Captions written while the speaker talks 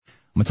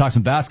going to talk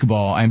some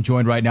basketball. I am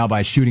joined right now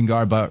by a shooting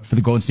guard for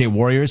the Golden State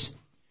Warriors,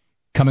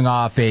 coming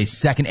off a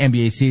second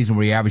NBA season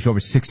where he averaged over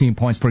 16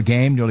 points per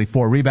game, nearly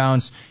 4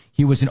 rebounds.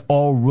 He was an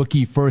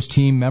all-rookie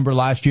first-team member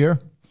last year,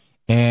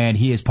 and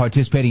he is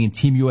participating in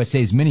Team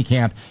USA's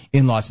minicamp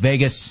in Las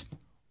Vegas.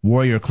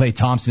 Warrior Klay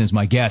Thompson is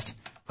my guest.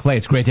 Klay,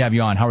 it's great to have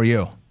you on. How are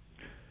you?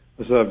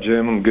 What's up,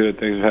 Jim? I'm good.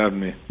 Thanks for having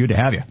me. Good to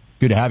have you.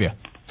 Good to have you.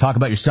 Talk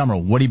about your summer.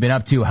 What have you been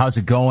up to? How's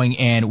it going?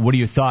 And what are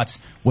your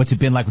thoughts? What's it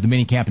been like with the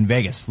minicamp in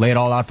Vegas? Lay it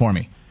all out for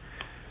me.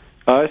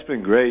 It's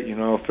been great.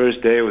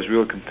 First day was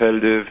real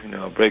competitive.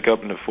 Break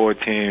up into 4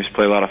 teams,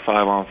 play a lot of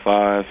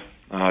 5-on-5.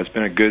 It's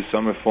been a good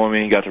summer for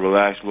me. Got to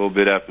relax a little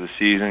bit after the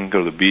season,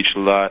 go to the beach a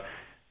lot,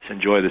 just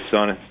enjoy the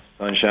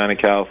sunshine in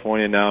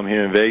California. Now I'm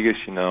here in Vegas,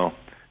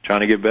 trying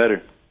to get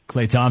better.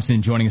 Klay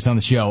Thompson joining us on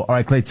the show. All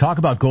right, Klay, talk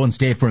about Golden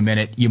State for a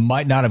minute. You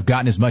might not have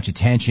gotten as much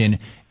attention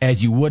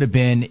as you would have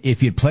been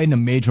if you'd played in a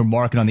major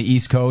market on the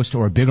East Coast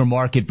or a bigger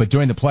market, but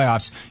during the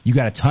playoffs, you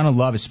got a ton of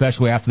love,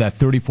 especially after that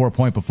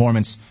 34-point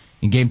performance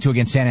in Game 2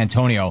 against San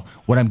Antonio.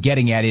 What I'm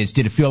getting at is,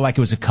 did it feel like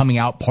it was a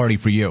coming-out party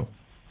for you?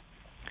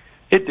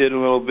 It did a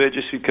little bit,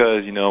 just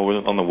because,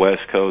 we're on the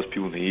West Coast.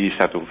 People in the East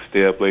have to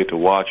stay up late to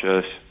watch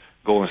us.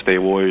 Golden State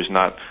Warriors,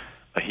 not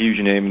a huge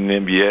name in the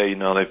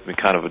NBA. They've been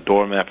kind of a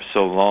doormat for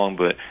so long,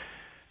 but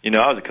it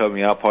was a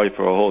coming out party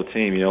for our whole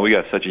team. We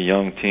got such a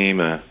young team,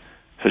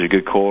 such a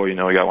good core. We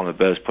got one of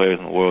the best players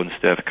in the world in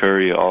Steph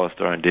Curry,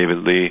 All-Star, and David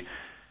Lee,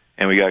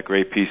 and we got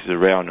great pieces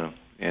around them,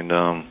 and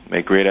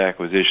made great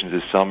acquisitions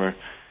this summer.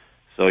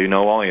 So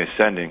only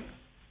ascending,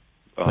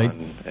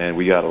 and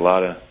we got a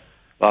lot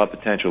of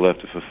potential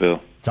left to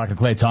fulfill. Talking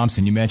to Klay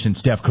Thompson, you mentioned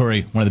Steph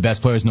Curry, one of the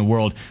best players in the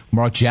world.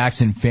 Mark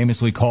Jackson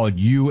famously called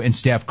you and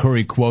Steph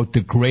Curry, quote,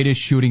 the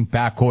greatest shooting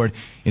backcourt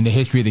in the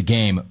history of the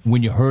game.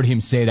 When you heard him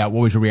say that,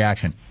 what was your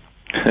reaction?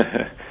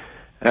 That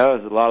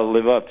was a lot to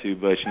live up to,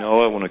 but you know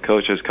what? When a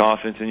coach has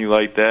confidence in you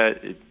like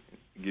that, it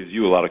gives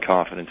you a lot of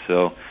confidence.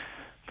 So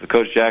for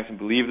Coach Jackson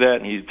believed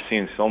that, and he's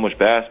seen so much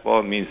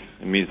basketball, it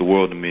means the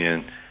world to me.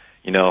 And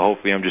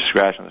hopefully I'm just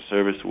scratching the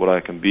surface of what I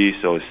can be.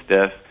 So is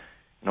Steph.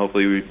 And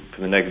hopefully,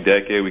 for the next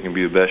decade, we can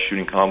be the best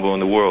shooting combo in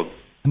the world.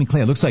 I mean,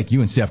 Klay, it looks like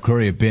you and Steph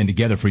Curry have been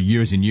together for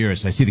years and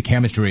years. I see the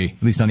chemistry,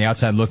 at least on the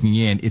outside looking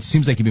in. It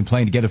seems like you've been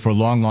playing together for a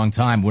long, long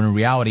time, when in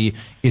reality,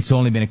 it's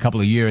only been a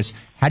couple of years.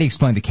 How do you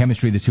explain the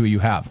chemistry the two of you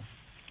have?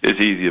 It's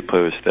easy to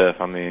play with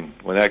Steph. I mean,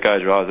 when that guy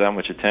draws that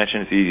much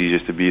attention, it's easy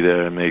just to be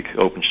there and make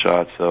open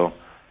shots. So,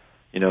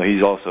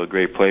 he's also a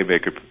great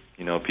playmaker.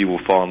 People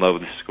fall in love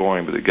with his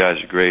scoring, but the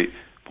guy's a great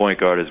point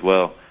guard as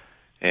well.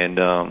 And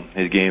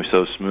his game's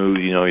so smooth,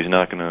 he's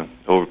not going to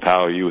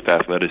overpower you with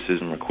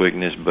athleticism or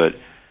quickness, but,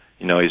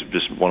 he's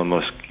just one of the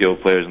most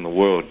skilled players in the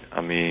world.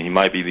 I mean, he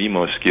might be the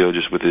most skilled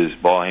just with his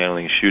ball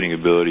handling and shooting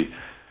ability.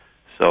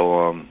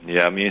 So, me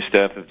and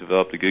Steph have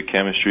developed a good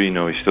chemistry.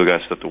 We still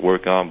got stuff to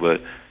work on,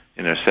 but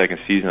in our second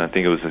season, I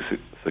think it was a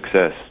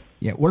success.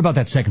 Yeah, what about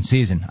that second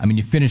season? I mean,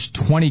 you finished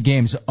 20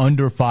 games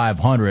under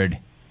 500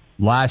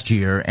 last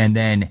year, and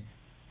then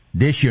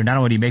this year, not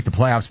only do you make the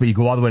playoffs, but you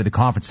go all the way to the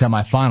conference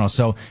semifinals.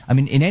 So, I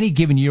mean, in any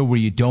given year where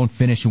you don't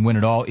finish and win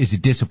at all, is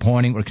it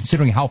disappointing? Or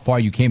considering how far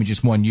you came in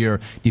just 1 year,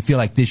 do you feel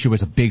like this year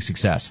was a big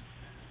success?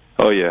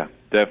 Oh, yeah,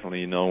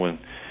 definitely. When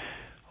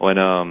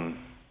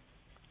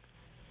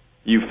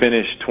you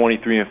finish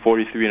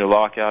 23-43 in a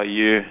lockout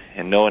year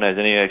and no one has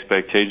any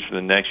expectations for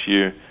the next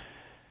year,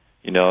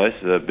 this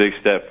is a big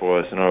step for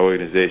us in our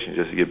organization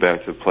just to get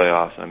back to the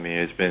playoffs. I mean,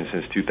 it's been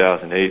since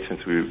 2008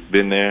 since we've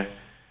been there.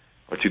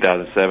 Or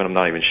 2007, I'm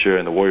not even sure,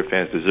 and the Warrior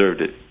fans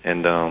deserved it.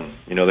 And,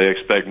 they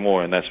expect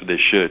more, and that's what they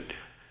should.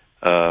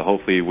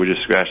 Hopefully, we're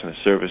just scratching the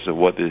surface of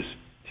what this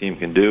team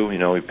can do.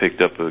 We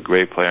picked up a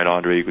great player in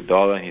Andre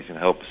Iguodala, and he's going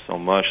to help us so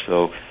much.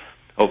 So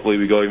hopefully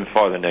we go even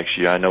farther next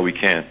year. I know we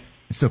can.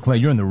 So,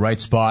 Klay, you're in the right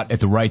spot at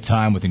the right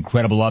time with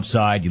incredible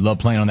upside. You love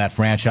playing on that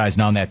franchise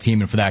and on that team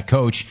and for that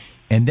coach.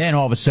 And then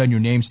all of a sudden your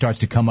name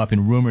starts to come up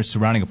in rumors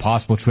surrounding a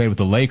possible trade with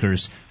the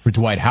Lakers for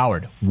Dwight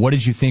Howard. What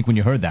did you think when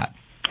you heard that?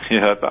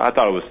 Yeah, I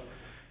thought it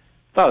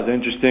was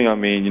interesting. I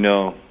mean,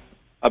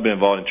 I've been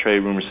involved in trade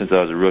rumors since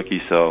I was a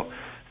rookie, so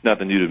it's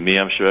nothing new to me.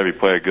 I'm sure every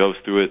player goes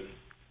through it.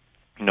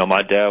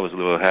 My dad was a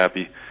little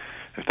happy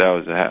if that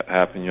was to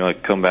happen,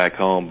 like come back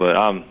home. But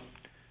I'm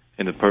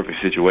in the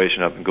perfect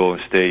situation up in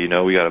Golden State.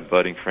 We got a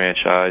budding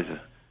franchise,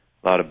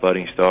 a lot of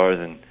budding stars,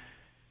 and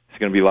it's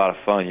going to be a lot of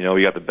fun.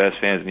 We got the best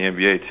fans in the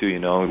NBA too.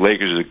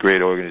 Lakers is a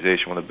great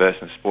organization, one of the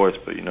best in sports.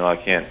 But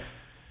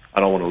I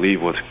don't want to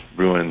leave what's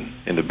brewing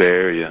in the Bay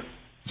Area.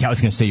 Yeah, I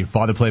was going to say your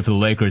father played for the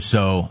Lakers,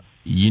 so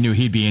you knew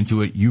he'd be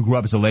into it. You grew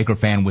up as a Laker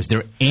fan. Was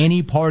there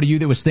any part of you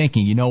that was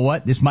thinking, you know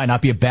what, this might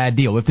not be a bad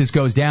deal? If this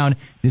goes down,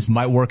 this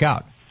might work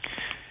out.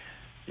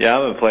 Yeah, I'm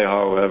going to play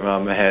hard wherever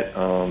I'm at.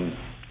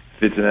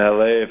 If it's in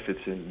L.A., if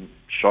it's in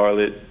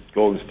Charlotte,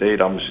 Golden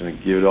State, I'm just going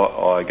to give it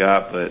all I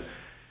got. But,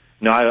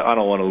 no, I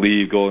don't want to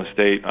leave Golden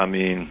State. I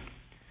mean,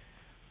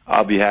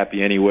 I'll be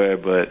happy anywhere,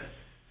 but,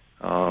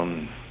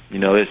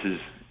 this is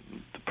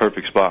the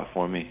perfect spot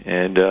for me.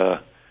 And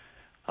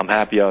I'm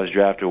happy I was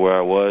drafted where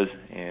I was,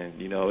 and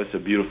it's a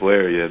beautiful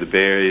area. The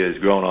Bay Area has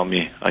grown on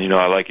me. I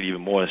like it even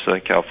more in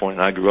Southern California,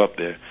 and I grew up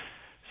there,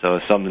 so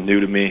it's something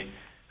new to me.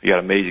 We got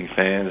amazing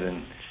fans,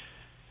 and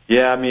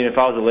yeah, if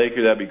I was a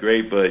Laker, that'd be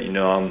great, but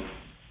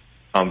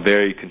I'm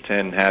very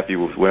content and happy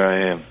with where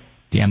I am.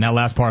 Damn, that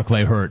last part,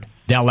 Klay, hurt.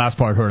 That last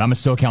part hurt. I'm a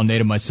SoCal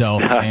native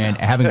myself, and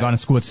having gone to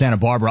school at Santa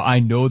Barbara,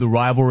 I know the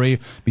rivalry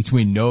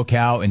between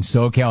NoCal and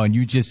SoCal, and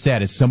you just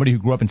said, as somebody who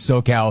grew up in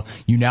SoCal,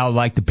 you now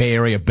like the Bay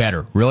Area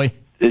better. Really?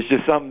 It's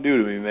just something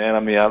new to me, man.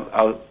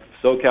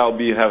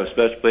 SoCal have a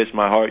special place in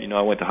my heart.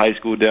 I went to high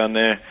school down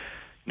there.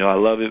 I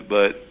love it,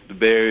 but the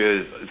Bay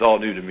Area is all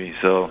new to me,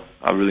 so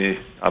I'm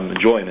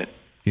enjoying it.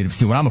 Dude,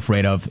 see, what I'm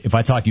afraid of, if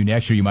I talk to you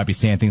next year, you might be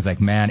saying things like,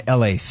 man,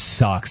 L.A.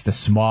 sucks. The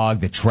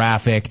smog, the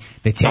traffic,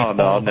 they take all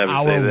of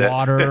our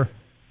water.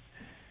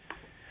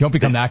 Don't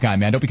become that guy,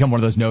 man. Don't become one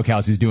of those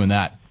no-cows who's doing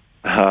that.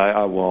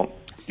 I won't.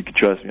 You can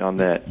trust me on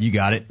that. You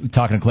got it.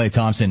 Talking to Klay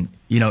Thompson,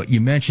 you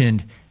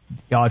mentioned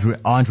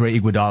Andre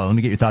Iguodala. Let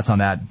me get your thoughts on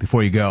that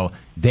before you go.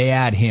 They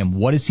add him.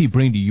 What does he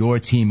bring to your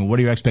team, and what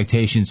are your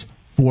expectations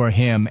for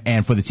him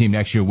and for the team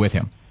next year with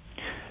him?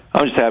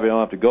 I'm just happy I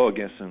don't have to go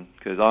against him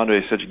because Andre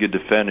is such a good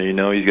defender.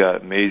 He's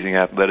got amazing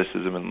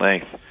athleticism and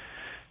length.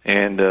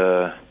 And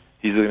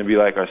he's going to be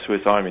like our Swiss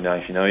Army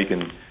knife. He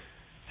can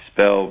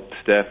spell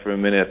Steph for a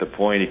minute at the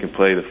point. He can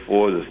play the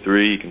 4, the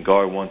 3. He can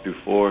guard 1 through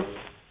 4.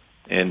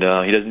 And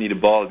he doesn't need a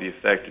ball to be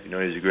effective.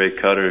 He's a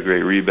great cutter, a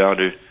great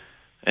rebounder.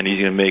 And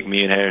he's going to make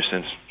me and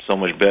Harrison so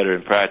much better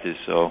in practice.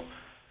 So,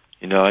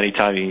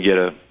 anytime you can get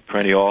a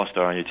perennial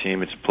all-star on your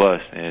team, it's a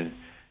plus. And,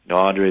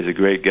 Andre is a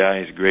great guy.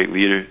 He's a great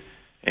leader.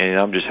 And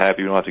I'm just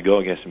happy we don't have to go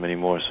against him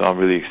anymore, so I'm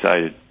really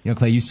excited.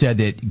 Klay, you said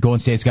that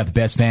Golden State's got the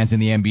best fans in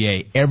the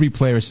NBA. Every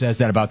player says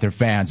that about their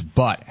fans.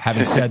 But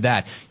having said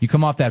that, you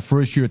come off that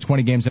first year of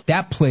 20 games,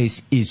 that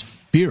place is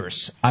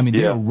fierce.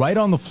 They're right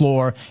on the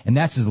floor, and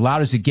that's as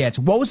loud as it gets.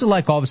 What was it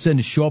like all of a sudden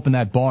to show up in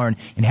that barn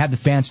and have the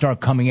fans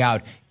start coming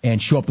out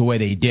and show up the way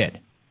they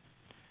did?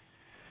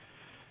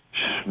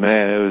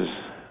 Man,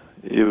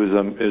 it was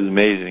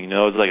amazing. It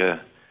was like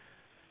a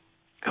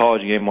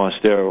college game on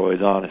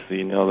steroids,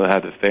 honestly. They'll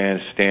have the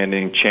fans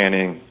standing,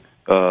 chanting,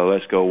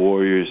 let's go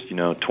Warriors,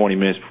 20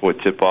 minutes before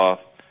tip-off.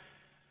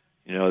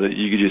 That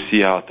you could just see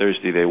how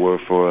thirsty they were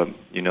for,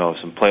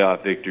 some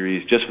playoff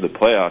victories. Just for the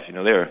playoffs, they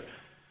were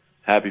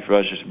happy for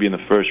us just to be in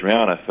the first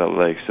round, I felt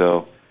like.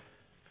 So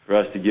for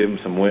us to give them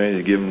some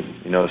wins, to give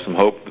them, some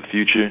hope for the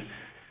future,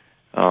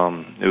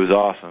 it was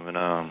awesome. And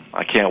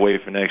I can't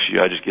wait for next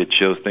year. I just get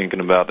chills thinking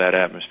about that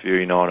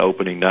atmosphere, on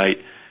opening night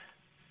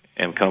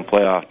and come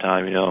playoff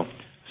time,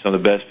 Some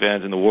of the best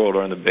fans in the world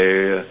are in the Bay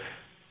Area.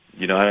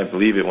 I didn't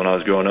believe it when I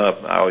was growing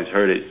up. I always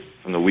heard it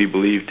from the We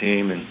Believe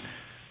team and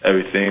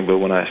everything, but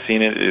when I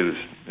seen it,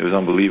 it was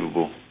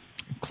unbelievable.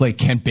 Klay,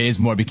 Kent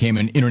Bazemore became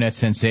an internet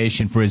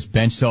sensation for his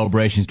bench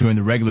celebrations during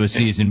the regular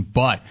season,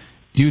 but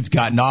dude's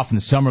gotten off in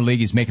the summer league.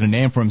 He's making a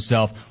name for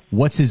himself.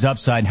 What's his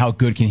upside, and how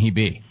good can he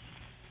be?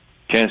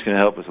 Kent's going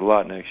to help us a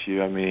lot next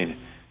year.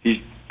 He's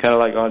kind of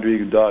like Andre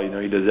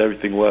Iguodala. He does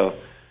everything well.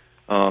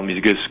 He's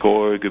a good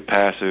scorer, good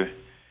passer.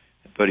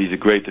 But he's a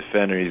great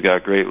defender. He's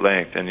got great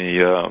length, and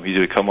he's going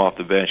to come off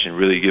the bench and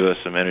really give us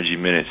some energy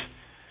minutes.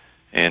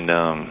 And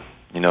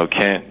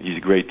Kent, he's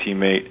a great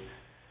teammate,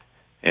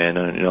 and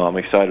I'm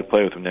excited to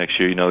play with him next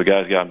year. The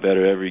guy's gotten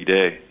better every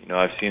day.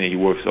 I've seen it. He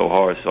works so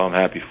hard, so I'm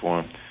happy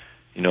for him.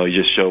 He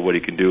just showed what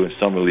he can do in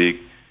summer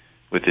league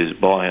with his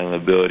ball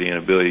handling ability and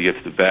ability to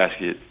get to the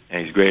basket,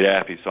 and he's a great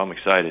athlete. So I'm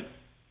excited.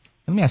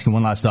 Let me ask you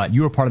one last thought.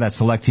 You were part of that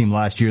select team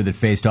last year that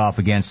faced off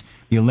against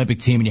the Olympic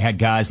team, and you had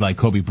guys like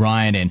Kobe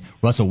Bryant and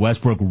Russell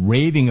Westbrook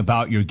raving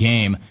about your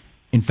game.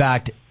 In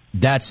fact,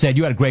 that said,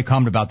 you had a great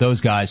comment about those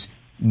guys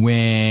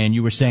when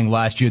you were saying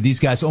last year, these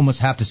guys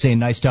almost have to say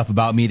nice stuff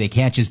about me. They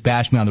can't just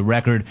bash me on the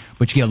record,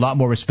 but you get a lot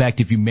more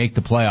respect if you make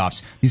the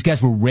playoffs. These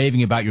guys were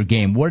raving about your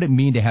game. What did it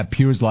mean to have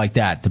peers like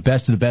that, the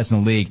best of the best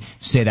in the league,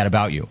 say that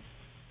about you?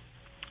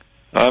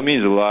 It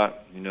means a lot.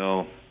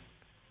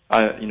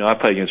 I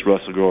played against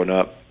Russell growing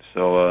up.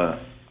 So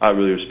I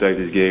really respect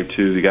his game,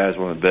 too. The guy's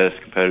one of the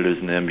best competitors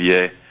in the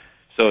NBA.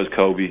 So is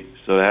Kobe.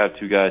 So to have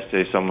two guys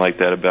say something like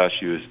that about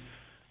you is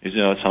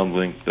it's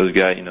humbling. Those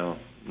guys,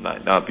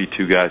 not be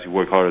two guys who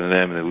work harder than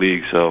them in the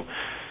league. So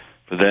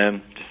for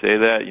them to say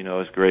that,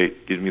 it's great.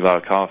 It gives me a lot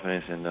of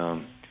confidence. And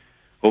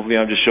hopefully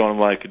I'm just showing them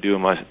what I could do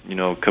in my,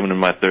 coming in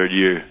my third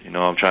year.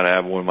 I'm trying to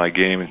add more in my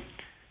game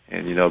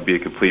and be a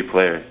complete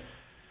player.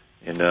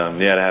 And,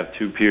 to have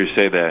two peers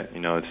say that,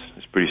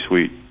 it's pretty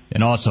sweet.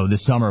 And also,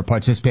 this summer,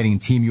 participating in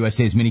Team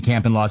USA's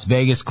minicamp in Las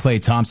Vegas,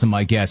 Klay Thompson,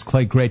 my guest.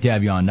 Klay, great to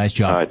have you on. Nice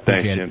job. All right,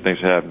 thanks, Jim. Thanks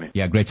for having me.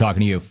 Yeah, great talking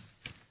to you.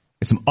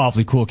 There's some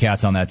awfully cool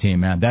cats on that team,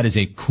 man. That is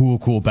a cool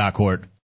backcourt.